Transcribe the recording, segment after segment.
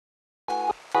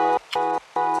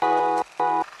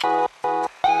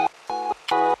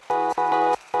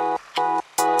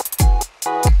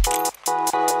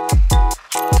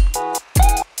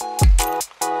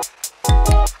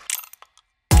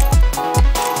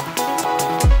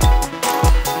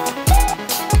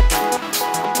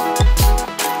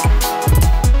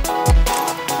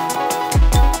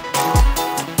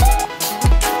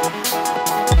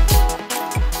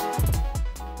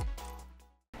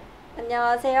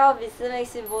안녕하세요. 미스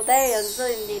맥심 모델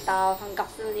연수입니다.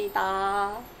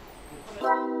 반갑습니다.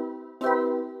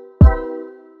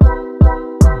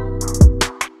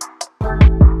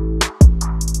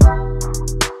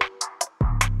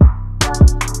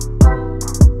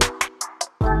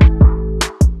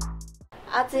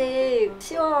 아직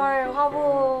 10월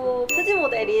화보 표지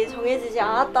모델이 정해지지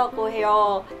않았다고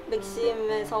해요.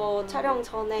 맥심에서 촬영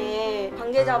전에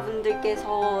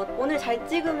관계자분들께서 오늘 잘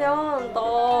찍으면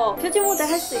너 표지 모델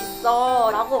할 수 있어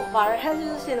라고 말을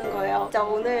해주시는 거예요. 진짜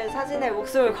오늘 사진에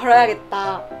목숨을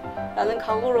걸어야겠다 라는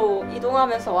각오로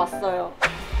이동하면서 왔어요.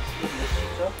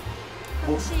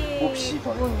 몹시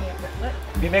부분이에요. 네?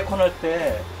 미메콘 할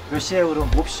때 몇 시에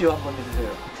그럼 몹시요 한번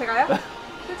해주세요. 제가요?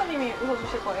 실장님이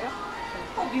웃어주실 거예요?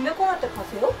 미메콘 할 때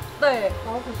가세요? 네.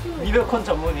 미메콘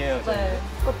전문이에요. 네.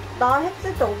 나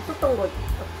했을 때 없었던 거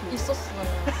있었어요.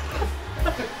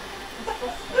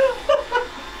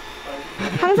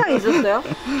 항상 있었어요?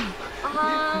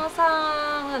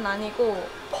 항상은 아니고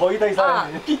거의 다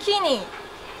이상해요. 비키니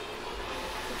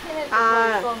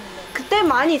있었는데 그때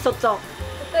많이 있었죠?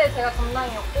 그때 제가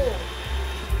담당이었고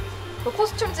그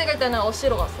코스튬 찍을 때는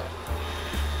어시로 갔어요.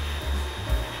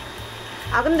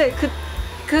 근데 그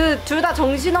둘 다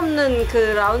정신없는 그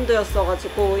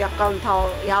라운드였어가지고 약간 다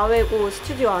야외고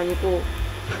스튜디오 아니고.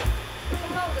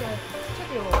 생라운드는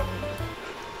스튜디오.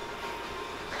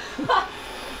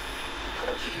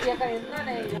 약간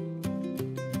옛날에.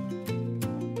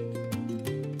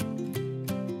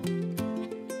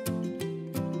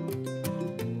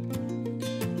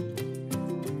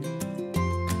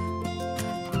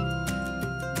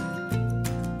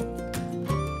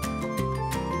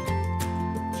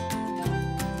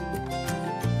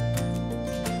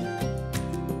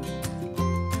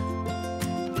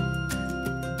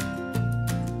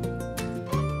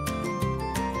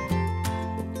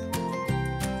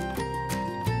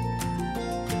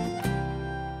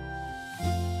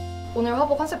 오늘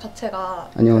화보 컨셉 자체가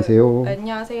안녕하세요.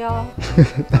 안녕하세요.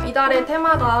 이달의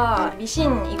테마가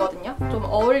미신이거든요. 좀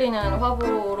어울리는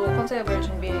화보로 컨셉을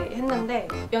준비했는데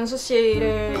연수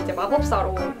씨를 이제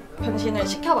마법사로 변신을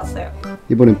시켜봤어요.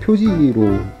 이번엔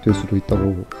표지로 될 수도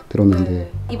있다고 들었는데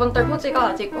네. 이번 달 표지가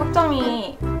아직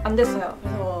확정이 안 됐어요.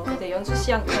 그래서 이제 연수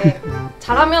씨한테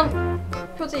잘하면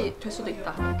표지 될 수도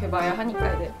있다 이렇게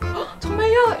말하니까 이제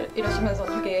정말요? 이러시면서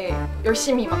되게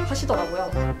열심히 막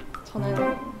하시더라고요.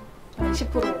 저는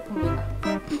 20% 봅니다.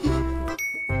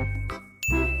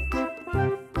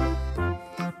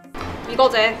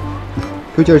 이거제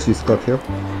표지할 수 있을 것 같아요?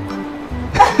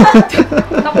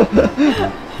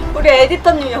 우리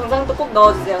에디터님 영상도 꼭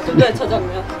넣어주세요. 좀 전에 저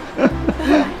장면.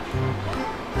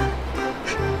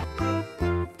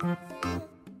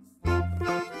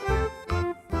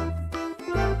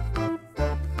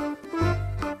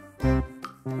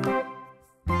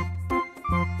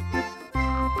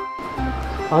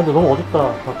 근데 너무 어둡다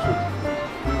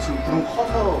바퀴. 지금 구름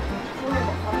커서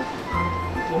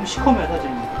너무 시커매요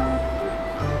사진이.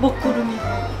 먹구름이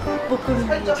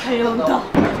달려온다.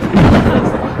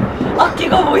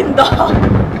 악기가 보인다.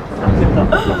 됐다.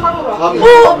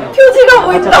 오! 표지가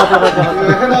보인다.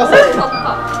 해놨어.